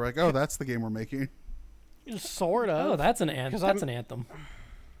 And they were like, oh, that's the game we're making. Sort of. Oh, that's an Anthem.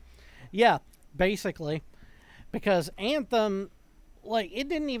 Yeah, basically. Because Anthem, like, it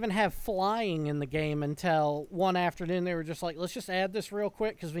didn't even have flying in the game until one afternoon. They were just like, let's just add this real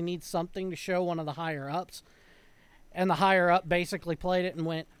quick because we need something to show one of the higher-ups. And the higher-up basically played it and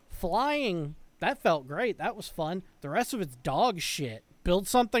went, flying, that felt great. That was fun. The rest of it's dog shit. Build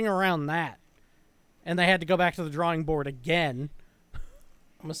something around that. And they had to go back to the drawing board again.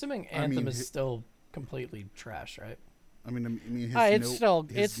 I'm assuming Anthem is still completely trash, right? His it's still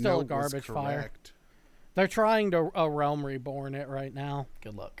a note was garbage fire. correct. They're trying to Realm Reborn it right now.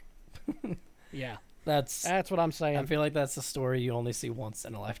 Good luck. Yeah. That's what I'm saying. I feel like that's a story you only see once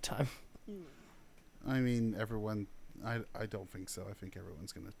in a lifetime. I mean, everyone... I don't think so. I think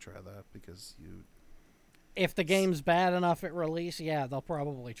everyone's going to try that because if the game's bad enough at release, yeah, they'll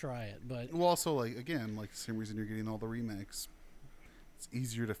probably try it. But well, also, like the same reason you're getting all the remakes. It's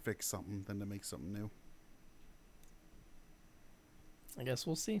easier to fix something than to make something new. I guess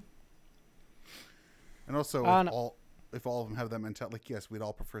we'll see. And also, if all of them have that mentality, like, yes, we'd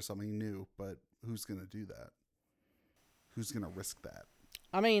all prefer something new, but who's going to do that? Who's going to risk that?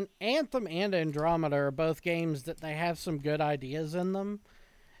 I mean, Anthem and Andromeda are both games that they have some good ideas in them.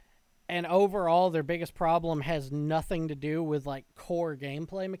 And overall, their biggest problem has nothing to do with, like, core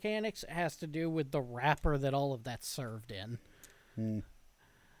gameplay mechanics. It has to do with the wrapper that all of that's served in.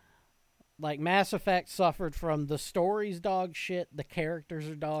 Like, Mass Effect suffered from the story's dog shit, the characters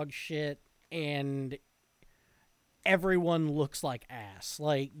are dog shit, and everyone looks like ass.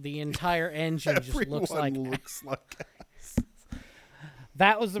 Like, the entire engine just looks like ass.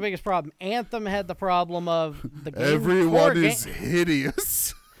 That was the biggest problem. Anthem had the problem of the game. Everyone is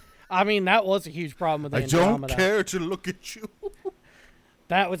hideous. I mean, that was a huge problem with I Andromeda. don't care to look at you.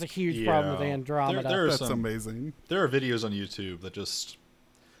 That was a huge problem with Andromeda. That's amazing. There are videos on YouTube that just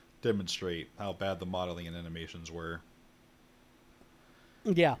demonstrate how bad the modeling and animations were.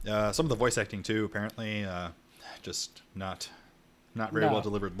 Yeah. Some of the voice acting too, apparently, just not very well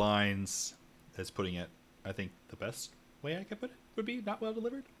delivered lines. As putting it, I think the best way I could put it would be not well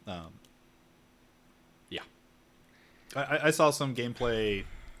delivered. Yeah. I saw some gameplay.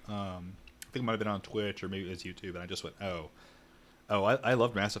 I think it might have been on Twitch or maybe it was YouTube, and I just went, I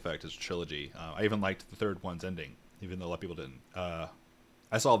loved Mass Effect as a trilogy. I even liked the third one's ending, even though a lot of people didn't.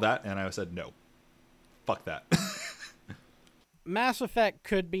 I saw that, and I said, no. Fuck that. Mass Effect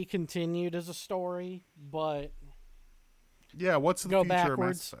could be continued as a story, but... Yeah, what's the go future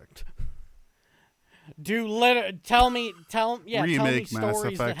backwards. of Mass Effect? Tell me Remake Mass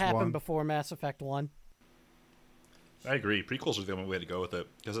stories that Effect happened 1. before Mass Effect 1. I agree. Prequels are the only way to go with it,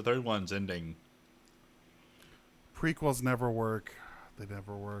 because the third one's ending. Prequels never work. They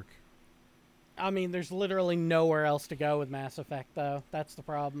never work. I mean, there's literally nowhere else to go with Mass Effect, though. That's the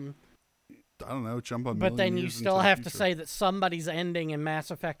problem. I don't know. Jump on. But then you still have to say that somebody's ending in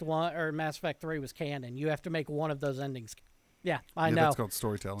Mass Effect 1 or Mass Effect 3 was canon. You have to make one of those endings. Yeah, I know. That's called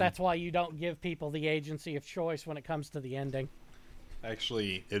storytelling. That's why you don't give people the agency of choice when it comes to the ending.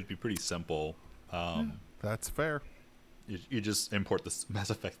 Actually, it'd be pretty simple. That's fair. You just import the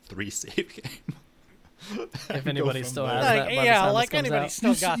Mass Effect 3 save game. If anybody still has Like, that. By the yeah, time like this comes anybody out.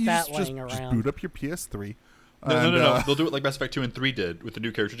 still got that just laying Just around. boot up your PS3. No. They'll do it like Mass Effect 2 and 3 did with the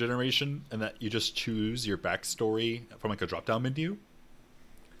new character generation, and that you just choose your backstory from like a drop-down menu.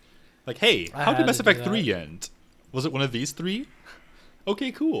 Like, hey, how did Mass Effect 3 end? Was it one of these three?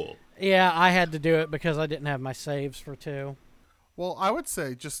 Okay, cool. Yeah, I had to do it because I didn't have my saves for 2. Well, I would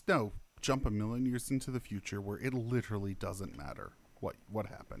say just jump a million years into the future where it literally doesn't matter what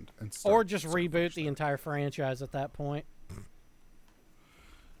happened, and Or just reboot the entire franchise at that point.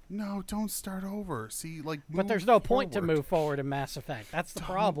 No, don't start over. See, like, But there's no point to move forward in Mass Effect. That's the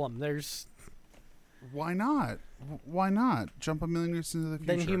problem. Why not? Why not jump a million years into the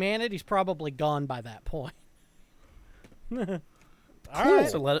future? Then humanity's probably gone by that point. All right.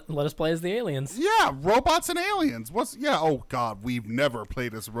 So let us play as the aliens. Yeah, robots and aliens. Oh God, we've never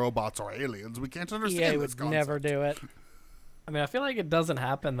played as robots or aliens. We can't understand EA this would concept. never do it. I mean, I feel like it doesn't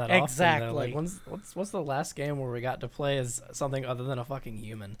happen that Exactly. often. Though. Like, what's the last game where we got to play as something other than a fucking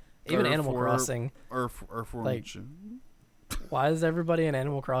human? Even Animal Crossing. Earth like, why is everybody in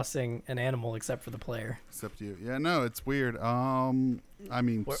Animal Crossing an animal except for the player? Except you. Yeah, no, it's weird. Star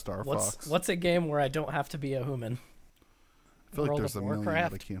Fox. What's a game where I don't have to be a human? I feel like there's a million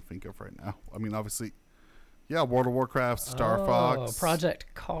that I can't think of right now. I mean, obviously, yeah, World of Warcraft, Star Fox. Project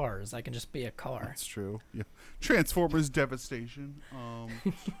Cars. I can just be a car. That's true. Yeah. Transformers Devastation.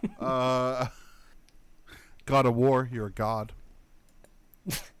 God of War, you're a god.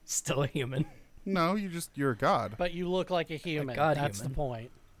 Still a human. No, you're a god. But you look like a human. That's the point.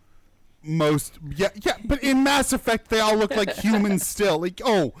 But in Mass Effect, they all look like humans still. Like,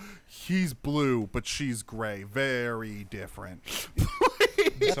 oh, he's blue, but she's gray. Very different.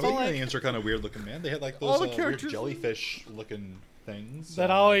 Some of the aliens are kind of weird looking, man. They had like those weird jellyfish looking things that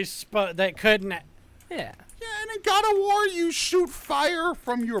that couldn't. Yeah. Yeah, and in God of War, you shoot fire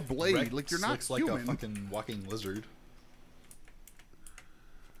from your blade. Rex like you're not looks human. like a fucking walking lizard.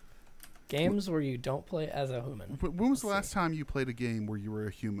 Games where you don't play as a human. When was the last time you played a game where you were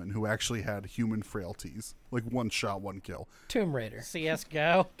a human who actually had human frailties? Like one shot, one kill. Tomb Raider.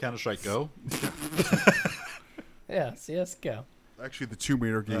 CSGO. Counter-Strike Go. Yeah, CSGO. Actually, the Tomb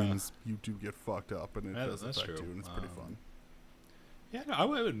Raider games, you do get fucked up, and it does affect true. you, and it's pretty fun. Yeah, no, I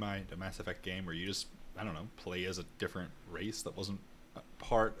wouldn't mind a Mass Effect game where you just, I don't know, play as a different race that wasn't a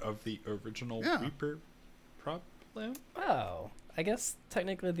part of the original Reaper problem. Oh, I guess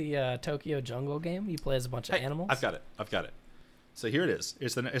technically the Tokyo Jungle game, you play as a bunch of animals. I've got it. So here it is.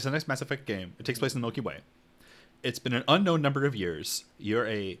 It's the next Mass Effect game. It takes place in the Milky Way. It's been an unknown number of years. You're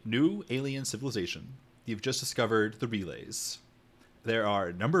a new alien civilization. You've just discovered the relays. There are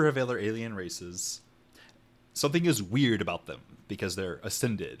a number of other alien races. Something is weird about them because they're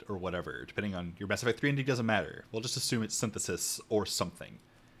ascended or whatever, depending on your Mass Effect 3 ending doesn't matter. We'll just assume it's synthesis or something.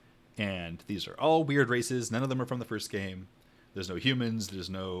 And these are all weird races. None of them are from the first game. There's no humans. There's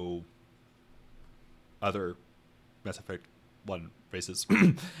no other Mass Effect 1 races.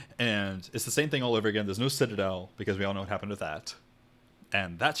 And it's the same thing all over again. There's no Citadel because we all know what happened with that.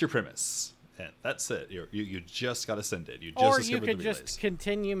 And that's your premise. And that's it. You just got ascended. You just Or you discovered could the just relays.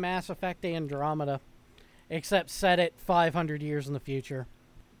 continue Mass Effect Andromeda, except set it 500 years in the future.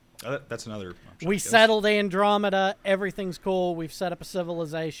 That's another option, We I guess. settled Andromeda. Everything's cool. We've set up a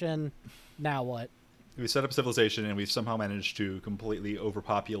civilization. Now what? We set up civilization, and we've somehow managed to completely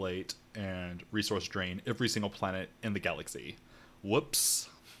overpopulate and resource drain every single planet in the galaxy. Whoops.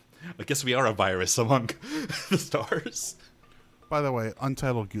 I guess we are a virus among the stars. By the way,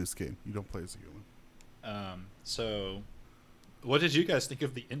 Untitled Goose Game. You don't play as a human. So, what did you guys think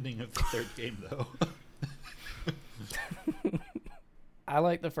of the ending of the third game, though? I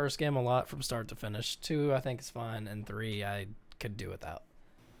like the first game a lot from start to finish. 2, I think is fine, and 3, I could do without.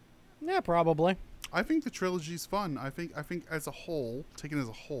 Yeah, probably. I think the trilogy's fun. I think as a whole, taken as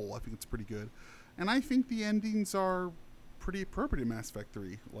a whole, I think it's pretty good. And I think the endings are pretty appropriate in Mass Effect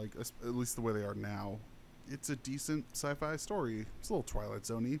 3, like at least the way they are now. It's a decent sci-fi story. It's a little Twilight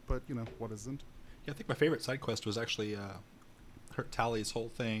Zone-y, but you know, what isn't? Yeah, I think my favorite side quest was actually Tally's whole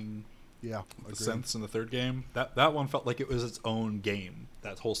thing. Yeah, The agreed. synths in the third game. That one felt like it was its own game.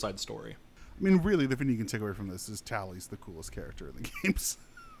 That whole side story. I mean, really, the thing you can take away from this is Tally's the coolest character in the games.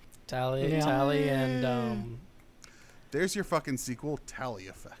 Tally, Yeah. and There's your fucking sequel, Tally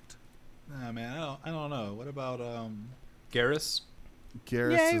Effect. Nah, man, I don't know. What about Garrus?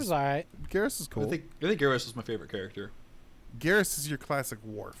 Garrus Yeah, he is was alright. Garrus is cool. I think Garrus was my favorite character. Garrus is your classic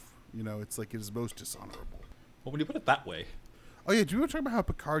Worf. You know, it's like it is most dishonorable. Well, when you put it that way, Oh yeah, do you want to talk about how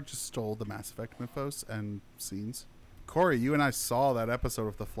Picard just stole the Mass Effect mythos and scenes? Corey, you and I saw that episode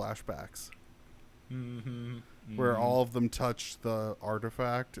of the flashbacks where all of them touched the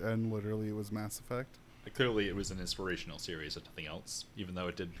artifact and literally it was Mass Effect. clearly it was an inspirational series and nothing else, even though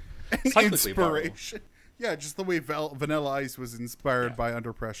it did technically borrow. Inspiration. Yeah, just the way Vanilla Ice was inspired by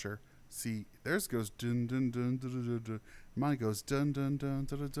Under Pressure. See, theirs goes dun dun dun dun dun dun. Dun. Mine goes dun dun dun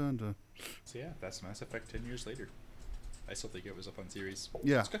dun dun dun. Dun. So yeah, that's Mass Effect 10 years later. I still think it was a fun series.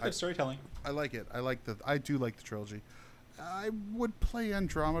 Yeah, It's got good storytelling. I like it. I do like the trilogy. I would play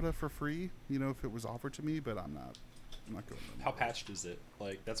Andromeda for free, you know, if it was offered to me, but I'm not going to. How patched is it?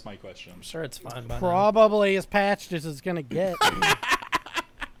 Like, that's my question. I'm sure it's fine by now. Probably as patched as it's gonna get.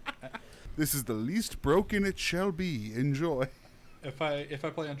 This is the least broken it shall be. Enjoy. If I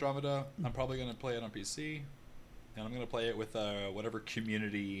play Andromeda, I'm probably going to play it on PC, and I'm going to play it with whatever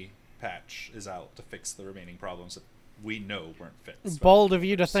community patch is out to fix the remaining problems that we know weren't fixed. Bold of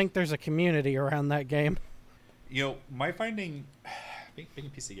you to think there's a community around that game. You know, my finding, being a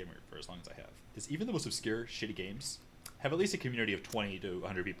PC gamer for as long as I have, is even the most obscure, shitty games have at least a community of 20 to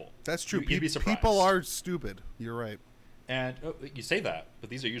 100 people. That's true. You'd be surprised. People are stupid. You're right. And you say that, but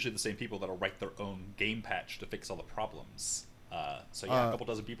these are usually the same people that'll write their own game patch to fix all the problems. So yeah, a couple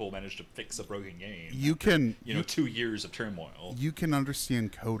dozen people managed to fix a broken game. You can, 2 years of turmoil. you can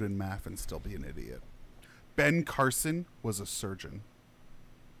understand code and math and still be an idiot. Ben Carson was a surgeon.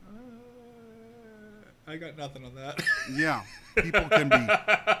 I got nothing on that. Yeah,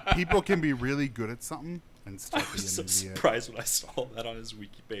 people can be really good at something and still I be was an so idiot. surprised when I saw that on his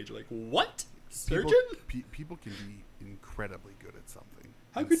wiki page. Like, what? People, Surgeon? people can be incredibly good at something.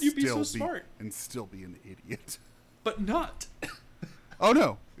 How and could you be so still smart? and still be an idiot? But not. Oh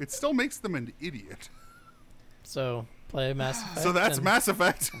no, it still makes them an idiot. So play Mass Effect. So that's and Mass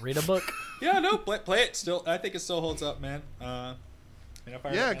Effect. Read a book. Yeah, no, play it still. I think it still holds up, man. And if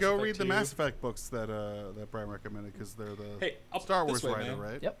I Yeah, Mass go Effect read the 2 Mass Effect books that Brian recommended because they're the Hey, up Star this Wars way, writer, man.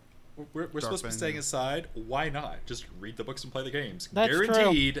 right? Yep. We're supposed to be Bane, staying yeah. aside. Why not? Just read the books and play the games. That's true.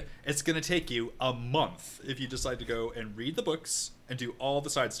 Guaranteed, it's going to take you a month if you decide to go and read the books and do all the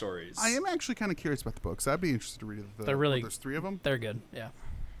side stories. I am actually kind of curious about the books. I'd be interested to read the. They're really- There's 3 of them. They're good. Yeah.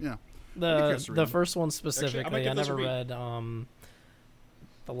 Yeah. The read the them. first one might specifically, give I those a never read. read.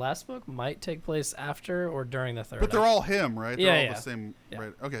 The last book might take place after or during the third. But they're all him, right? They're Yeah, all yeah. the same, Yeah.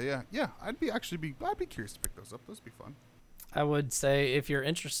 right? Okay, yeah. I'd be curious to pick those up. Those would be fun. I would say if you're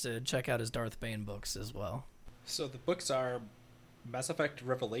interested, check out his Darth Bane books as well. So the books are Mass Effect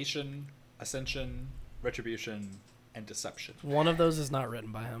Revelation, Ascension, Retribution, and Deception. One of those is not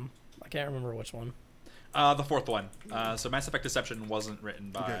written by him. I can't remember which one. The fourth one. So Mass Effect Deception wasn't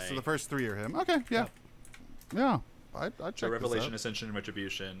written by... Okay, so the first 3 are him. Okay, yeah. Yeah, I'd check So this Revelation, out. Ascension, and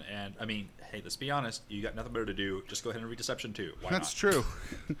Retribution. And, I mean, hey, let's be honest. You got nothing better to do. Just go ahead and read Deception 2. Why That's not? true.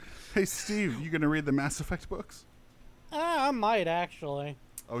 Hey, Steve, you going to read the Mass Effect books? I might actually.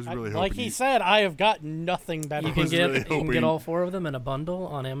 I was really hoping Like he you- said, I have got nothing better. You can was get really you can hoping- get all 4 of them in a bundle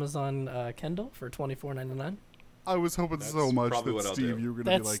on Amazon Kindle for $24.99. I was hoping That's so much probably that what I'll Steve, do. you were going to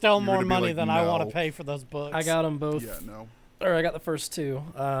That's be like, still you were more gonna be money like, than I want to no. pay for those books. I got them both. Yeah, no. Or I got the first 2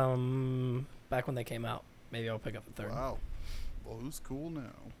 back when they came out. Maybe I'll pick up the 3rd. Wow. Well, who's cool now?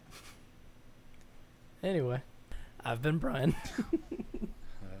 Anyway, I've been Brian.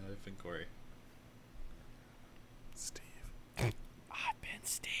 I've been Corey. Steve. I've been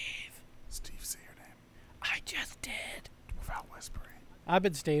Steve. Steve, say your name I just did. without whispering. I've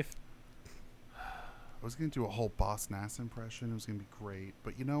been Steve. I was going to do a whole Boss Nass impression. It was going to be great.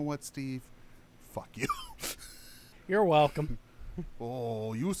 But you know what, Steve? Fuck you. You're welcome.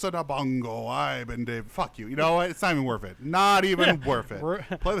 Oh, you said a bongo. I've been Dave. Fuck you. You know what? It's not even worth it. Not even worth it.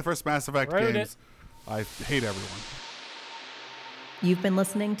 Play the first Mass Effect Rude games. I hate everyone. You've been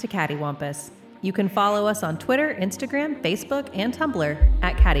listening to Cattywampus. You can follow us on Twitter, Instagram, Facebook, and Tumblr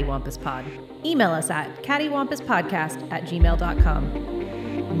at CattyWampusPod. Email us at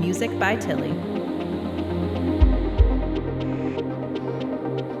cattywampuspodcast@gmail.com. Music by Tilly.